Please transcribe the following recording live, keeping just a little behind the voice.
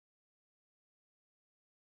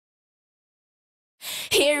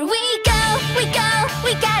Here we go, we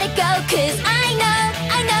gotta go. 'Cause I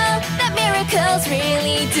know that miracles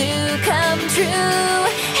really do come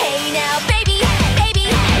true. Hey now baby,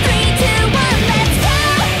 baby, 3, 2, 1, let's go.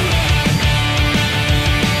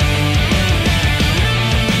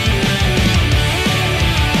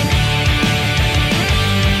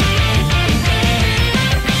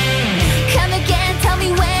 Come again, tell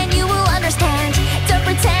me when you will understand. Don't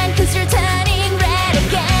pretend 'cause you're turning red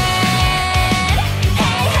again.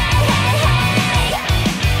 Hey, hey, hey, hey.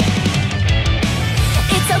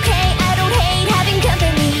 It's okay, I don't hate having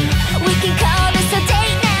company. We can call this a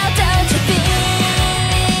date now, don't you think?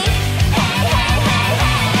 Hey, hey, hey,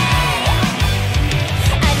 hey.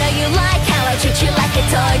 I know you like how I treat you like a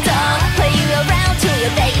toy doll. Play you around till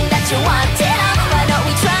you're thinking that you want it all. Why don't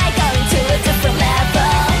we try going to a different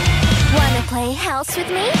level? Wanna play house with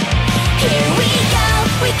me?